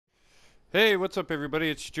Hey, what's up, everybody?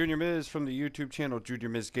 It's Junior Miz from the YouTube channel Junior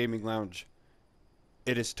Miz Gaming Lounge.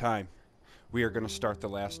 It is time. We are going to start The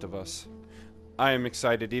Last of Us. I am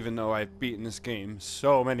excited, even though I've beaten this game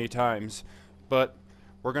so many times. But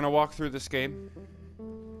we're going to walk through this game.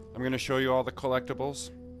 I'm going to show you all the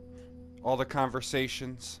collectibles, all the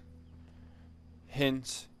conversations,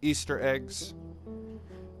 hints, Easter eggs.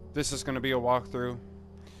 This is going to be a walkthrough.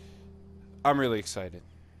 I'm really excited.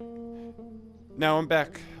 Now I'm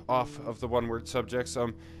back off of the one-word subjects.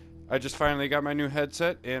 I just finally got my new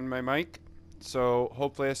headset and my mic, so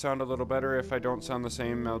hopefully I sound a little better. If I don't sound the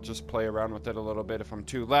same, I'll just play around with it a little bit. If I'm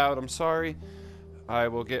too loud, I'm sorry. I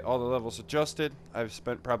will get all the levels adjusted. I've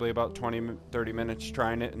spent probably about 20-30 minutes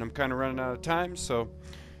trying it, and I'm kind of running out of time, so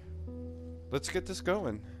let's get this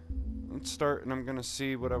going. Let's start, and I'm going to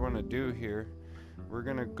see what I want to do here. We're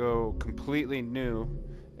going to go completely new,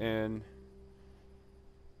 and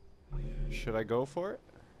should I go for it?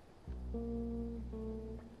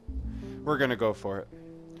 We're gonna go for it.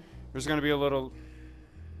 There's gonna be a little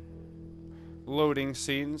loading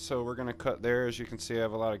scene, so we're gonna cut there. As you can see, I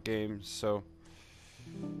have a lot of games, so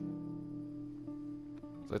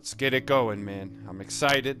let's get it going, man. I'm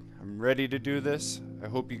excited. I'm ready to do this. I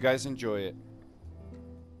hope you guys enjoy it.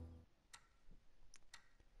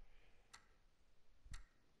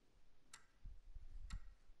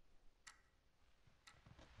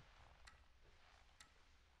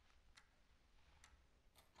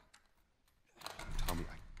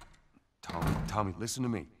 Tommy, listen to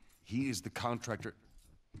me. He is the contractor.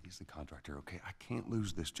 He's the contractor, okay? I can't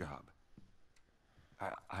lose this job.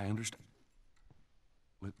 I understand.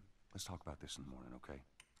 Let's talk about this in the morning, okay?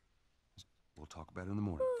 We'll talk about it in the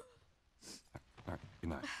morning. All right,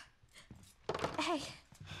 good night. Hey.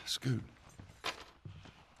 Scoot.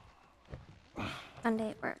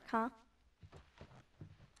 Monday at work, huh?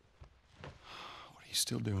 What are you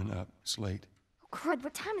still doing up? It's late. Oh, crud,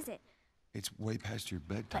 what time is it? It's way past your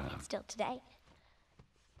bedtime. But it's still today.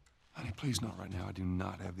 Honey, please not right now. I do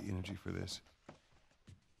not have the energy for this.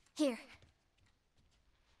 Here,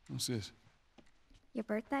 What's this? your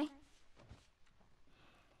birthday?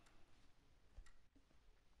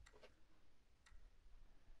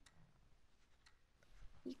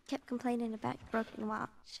 You kept complaining about your broken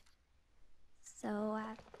watch. So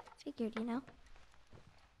I figured, you know.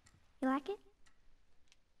 You like it?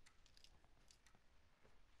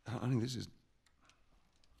 Honey, this is...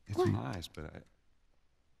 It's What? nice, but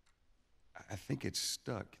I think it's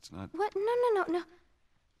stuck. It's not... What? No.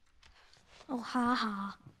 Oh, ha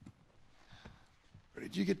ha. Where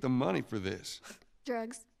did you get the money for this?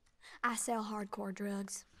 Drugs. I sell hardcore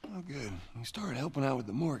drugs. Oh, good. You started helping out with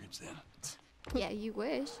the mortgage then. Yeah, you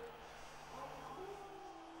wish.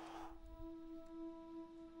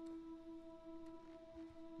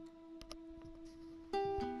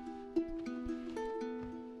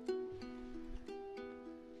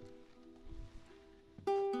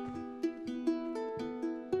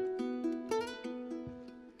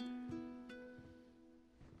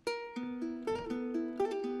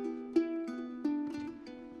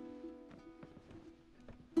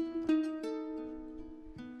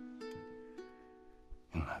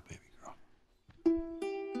 Good night, baby girl.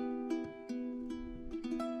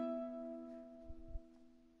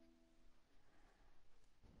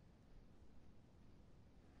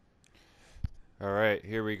 All right,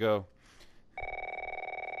 here we go.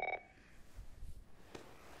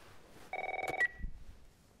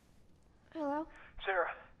 Hello? Sarah,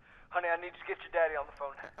 honey, I need to get your daddy on the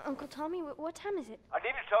phone. Uncle Tommy, what time is it? I need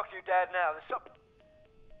to talk to your dad now. There's something...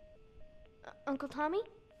 Uncle Tommy?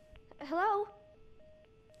 Hello?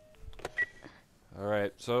 All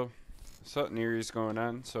right, so something eerie's going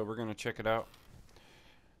on, so we're gonna check it out.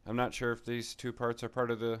 I'm not sure if these two parts are part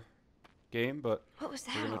of the game, but What was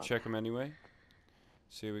that? we're gonna check them anyway.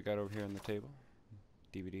 See what we got over here on the table.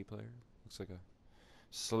 DVD player. Looks like a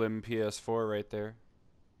slim PS4 right there.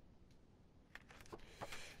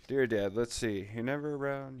 Dear Dad, let's see. You're never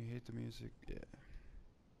around. You hate the music. Yeah.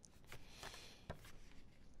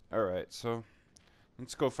 All right, so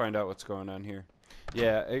let's go find out what's going on here.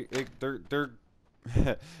 Yeah,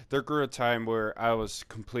 there grew a time where I was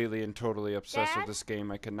completely and totally obsessed with Dad? this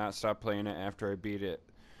game. I could not stop playing it after I beat it.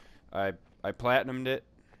 I platinumed it.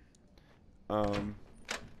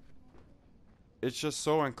 It's just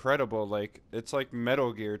so incredible. Like, it's like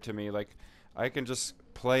Metal Gear to me. Like, I can just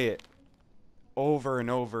play it over and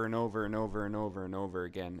over and over and over and over and over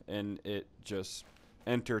again, and it just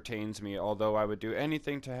entertains me. Although I would do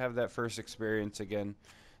anything to have that first experience again.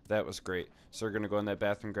 That was great. So we're gonna go in that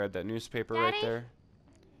bathroom, grab that newspaper right Daddy? there.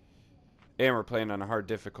 And we're playing on a hard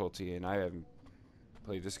difficulty, and I haven't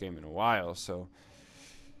played this game in a while, so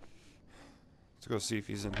Let's go see if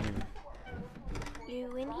he's in here. You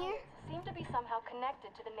in here? Seem to be somehow connected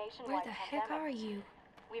to the Where nationwide the heck pandemic. are you?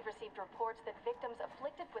 We've received reports that victims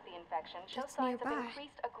afflicted with the infection show That's signs of nearby.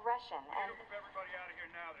 increased aggression, and Move everybody out of here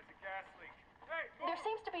now. There's a gas leak. Hey, there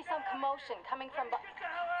seems to be some commotion coming from. get the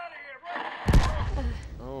hell out of here! Run!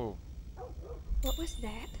 Oh. What was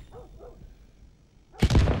that?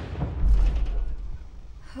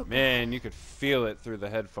 Man, you could feel it through the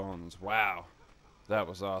headphones. Wow. That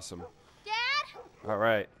was awesome. Dad?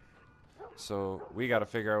 Alright. So, we gotta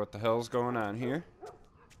figure out what the hell's going on here.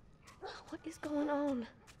 What is going on?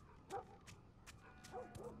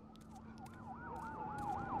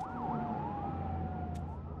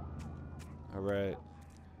 Alright.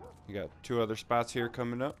 You got 2 other spots here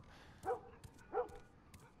coming up.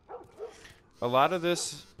 A lot of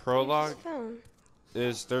this prologue Phone.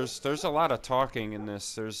 is there's a lot of talking in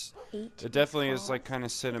this. It definitely is like kind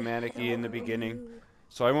of cinematic-y in the beginning.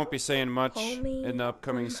 So I won't be saying much in the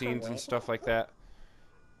upcoming scenes and stuff like that.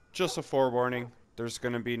 Just a forewarning. There's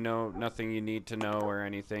gonna be nothing you need to know or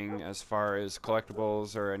anything as far as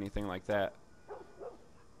collectibles or anything like that.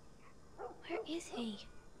 Where is he?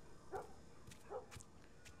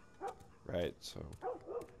 Right, so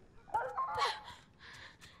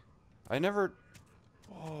I never.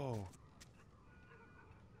 Whoa.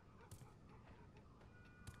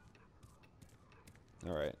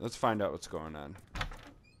 Alright, let's find out what's going on.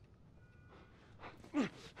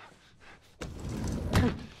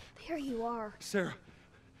 There you are. Sarah,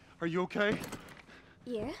 are you okay?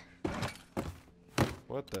 Yeah?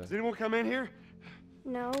 What the? Does anyone come in here?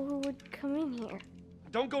 No, who would come in here?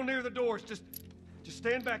 Don't go near the doors. Just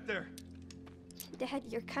stand back there. Dad,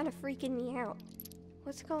 you're kind of freaking me out.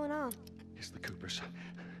 What's going on? It's the Coopers.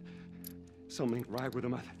 Something ain't right with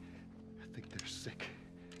them. I think they're sick.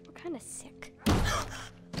 What kind of sick?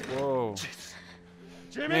 Whoa.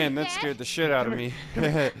 Jimmy! Man, that scared the shit out of me.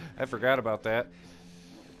 I forgot about that.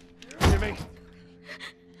 Jimmy!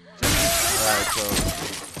 Alright,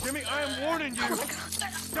 so. Jimmy, I am warning you!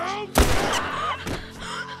 Don't!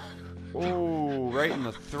 Oh, right in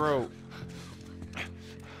the throat.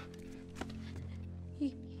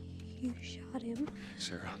 You shot him.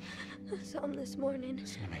 Sarah, I saw him this morning.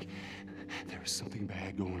 listen to me. There is something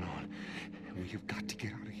bad going on. And we have got to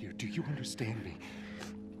get out of here. Do you understand me?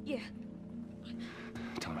 Yeah.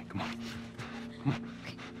 Tommy, come on.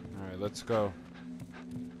 Alright, let's go.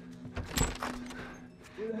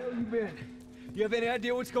 Where the hell you been? You have any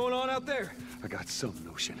idea what's going on out there? I got some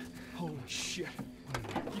notion. Holy shit.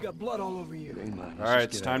 You got blood all over you. It ain't mine. Alright,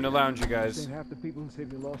 it's time to lounge, you guys. Saying half the people in the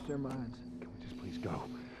city lost their minds. Can we just please go?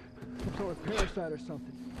 Some sort of parasite or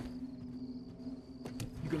something.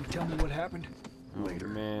 You gonna tell me what happened? Oh, Later.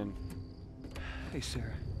 man. Hey,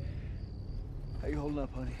 Sarah. How you holding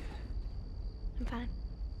up, honey? I'm fine.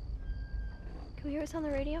 Can we hear us on the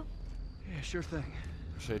radio? Yeah, sure thing.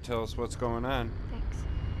 Should I tell us what's going on? Thanks.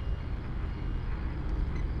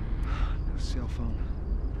 No cell phone.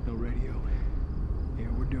 No radio. Yeah,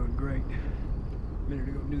 we're doing great. A minute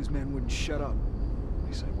ago, newsman wouldn't shut up.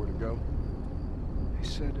 He said where to go? He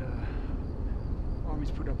said, Army's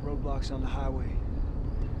put up roadblocks on the highway.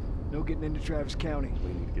 No getting into Travis County.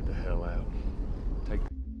 We need to get the hell out. Take.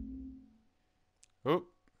 Oop,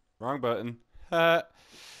 wrong button.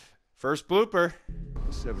 First blooper.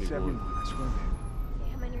 71. I swear, man. Say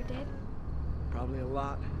how many are dead? Probably a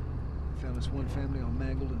lot. Found this one family all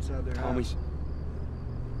mangled inside their Tommy. house.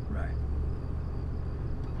 Right.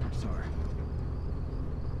 I'm sorry.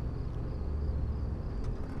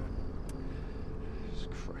 Jesus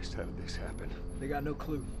Christ, how did this happen? They got no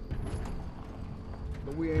clue.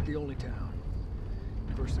 But we ain't the only town.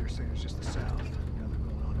 First they're saying it's just the South. Now they're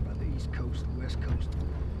going on about the East Coast, the West Coast.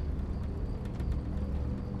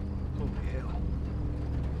 Holy hell.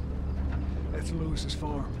 That's Lewis's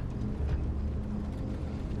farm.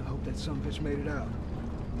 I hope that son of a bitch made it out.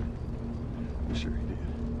 I'm sure he did.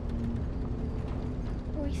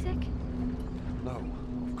 Are we sick? No,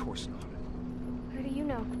 of course not. How do you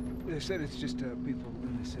know? They said it's just people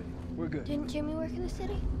in the city. We're good. Didn't Jimmy work in the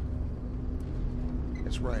city?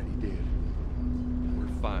 That's right, he did.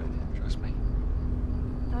 We're fine, trust me.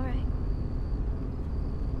 All right.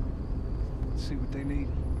 Let's see what they need.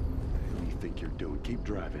 What do you think you're doing? Keep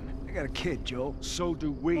driving. I got a kid, Joel. So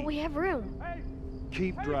do we. But we have room.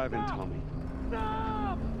 Keep driving, Tommy.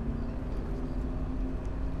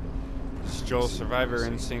 This Joel's survivor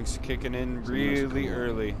instincts kicking in really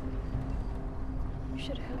early. You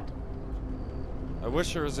should have helped him. I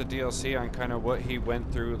wish there was a DLC on kind of what he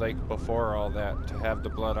went through like before all that to have the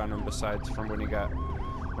blood on him besides from when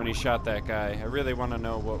he shot that guy. I really want to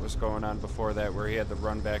know what was going on before that, where he had to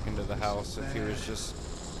run back into the house, if he was just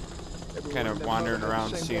kind of wandering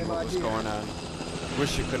around seeing what was going on.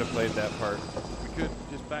 Wish you could have played that part. We could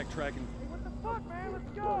just backtrack and... What the fuck, man? Let's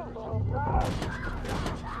go!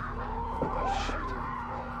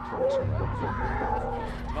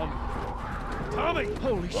 Tommy!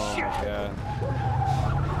 Holy Oh shit! my god.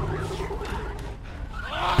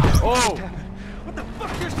 Oh! What the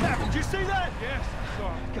fuck just happened? Did you see that? Yes, I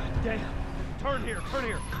saw it. God damn. Turn here, turn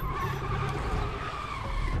here. No.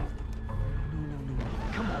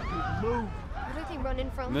 Come on, people, move. What are they running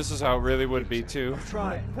from? And this is how it really would be too.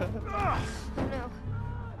 Try it. Oh no.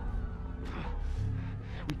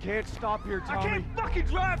 We can't stop here, Tommy. I can't fucking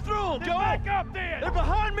drive through them, Joe! Back up there! They're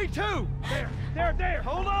behind me, too! There!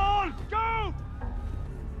 Hold on! Go!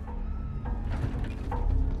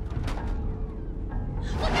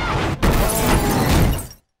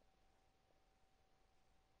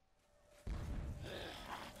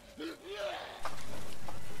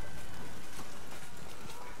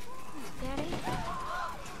 Daddy?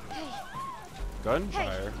 Hey.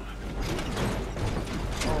 Gunfire?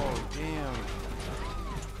 Oh, damn.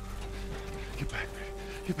 Get back, man.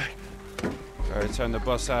 Get back. Alright, time to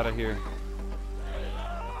bust out of here.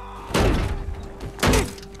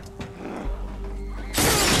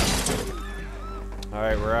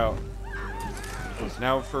 Alright, we're out.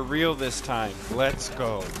 Now for real this time. Let's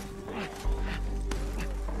go.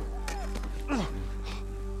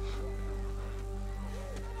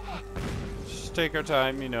 Just take our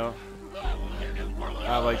time, you know.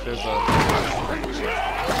 Not like there's a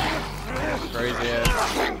crazy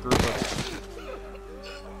ass group of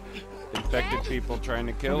infected people trying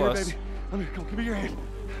to kill us. Baby. Come here, come give me your hand.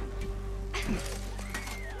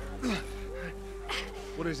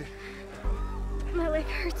 What is it? My leg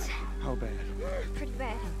hurts. How bad? Pretty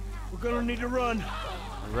bad. We're gonna need to run.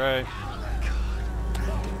 Alright.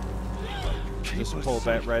 Just pulled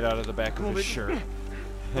that right out of the back of his shirt.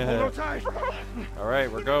 Hold on tight.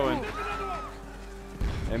 Alright, we're going.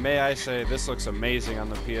 And may I say, this looks amazing on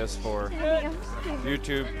the PS4. Daddy, I'm scared.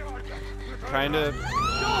 YouTube, kind of,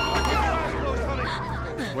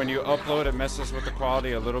 when you upload, it messes with the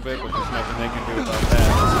quality a little bit, but there's nothing they can do about that.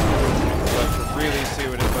 But to really see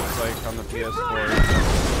what it looks like on the PS4,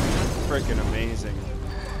 it's freaking amazing.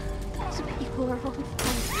 Those people are on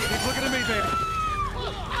fire. Keep looking at me, baby.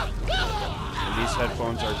 And these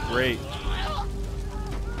headphones are great.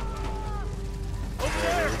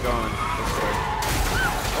 Where are we going? This way.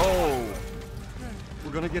 Oh!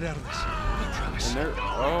 We're gonna get out of this. I promise. And there,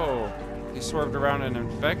 oh, he swerved around and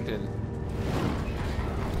infected.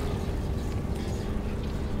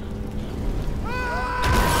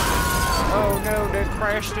 Oh no, they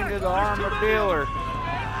crashed into the armored dealer.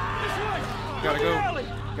 Gotta go.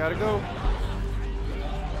 Gotta go.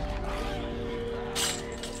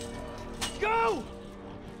 Go!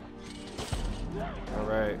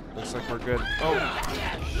 Alright, looks like we're good. Oh!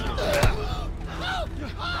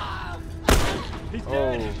 He's Oh.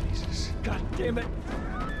 dead. Jesus. God damn it.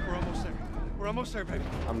 We're almost there. We're almost there, baby.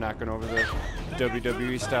 I'm knocking over the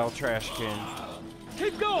WWE style trash can.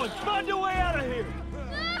 Keep going. Find your way out of here.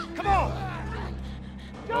 Come on.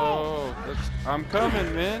 Go. Oh, I'm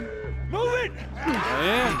coming, man. Move it. I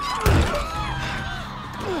am.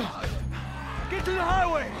 Get to the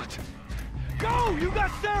highway. Go. You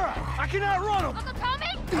got Sarah. I can outrun him. Uncle Tommy?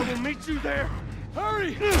 I will meet you there.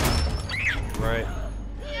 Hurry. Right.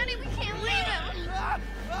 Daddy, we can't leave him.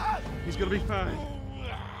 He's gonna be fine.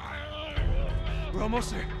 We're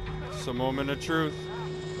almost there. It's a moment of truth.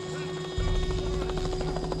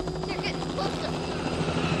 They're getting closer.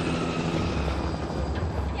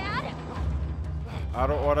 Dad? I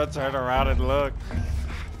don't want to turn around and look.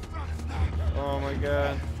 Oh my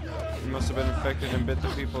god. He must have been infected and bit the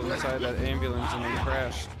people inside that ambulance and then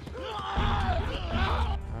crashed.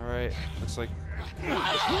 Alright, looks like... Man.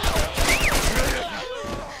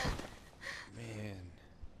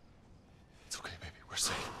 It's okay, baby. We're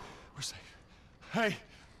safe. We're safe. Hey,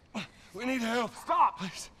 we need help. Stop.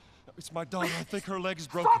 Please. It's my daughter. I think her leg is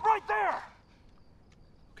broken. Stop right there.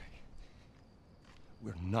 Okay.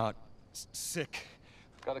 We're not sick.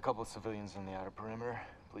 Got a couple of civilians on the outer perimeter.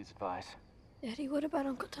 Please advise. Daddy, what about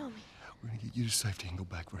Uncle Tommy? We're gonna get you to safety and go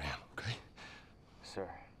back where I am, okay? Sir,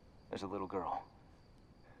 there's a little girl.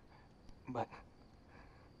 But...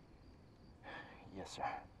 Yes, sir.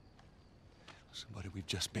 Somebody, we've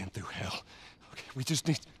just been through hell. Okay, we just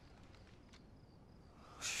need...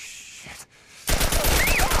 Shit.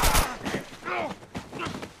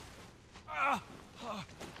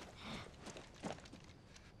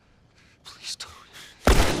 Please don't.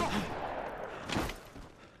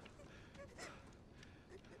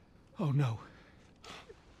 Oh no.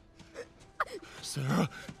 Sarah.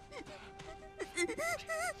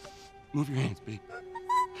 Move your hands, baby.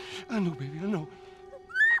 I know, baby, I know.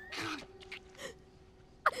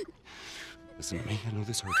 Listen to me. I know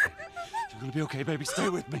this hurts, baby. You're gonna be okay, baby. Stay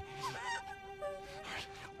with me. All right,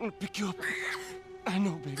 I'm gonna pick you up. I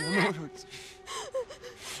know, baby. I know it hurts.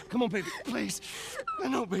 Come on, baby, please. I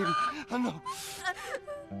know, baby. I know.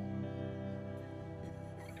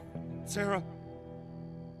 Sarah.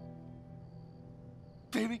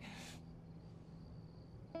 Baby.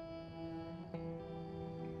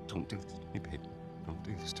 Don't do this to me, baby. Don't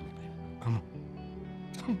do this to me, baby. Come on.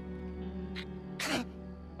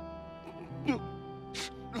 No.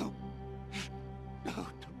 No. No,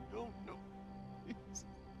 no, no. Please.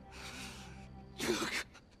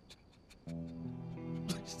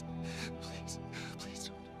 Please. Please. Please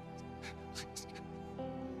don't. Please.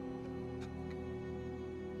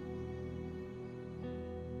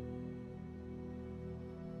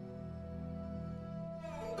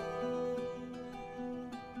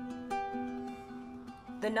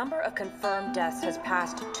 The number of confirmed deaths has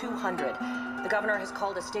passed 200. The governor has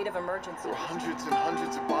called a state of emergency. There are hundreds and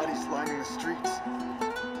hundreds of bodies lining the streets.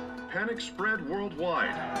 Panic spread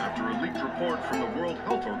worldwide after a leaked report from the World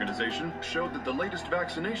Health Organization showed that the latest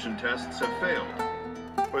vaccination tests have failed.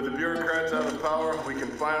 With the bureaucrats out of power, we can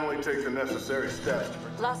finally take the necessary steps.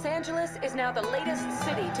 Los Angeles is now the latest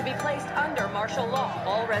city to be placed under martial law.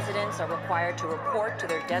 All residents are required to report to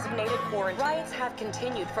their designated quarantine. Riots have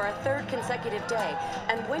continued for a third consecutive day,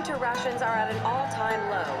 and winter rations are at an all-time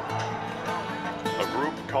low. A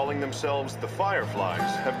group calling themselves the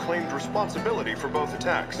Fireflies have claimed responsibility for both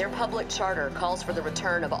attacks. Their public charter calls for the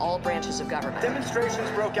return of all branches of government. Demonstrations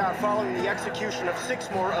broke out following the execution of 6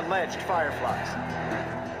 more alleged Fireflies.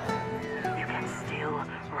 You can still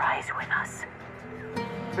rise with us.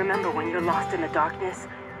 Remember, when you're lost in the darkness,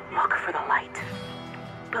 look for the light.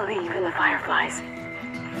 Believe in the Fireflies.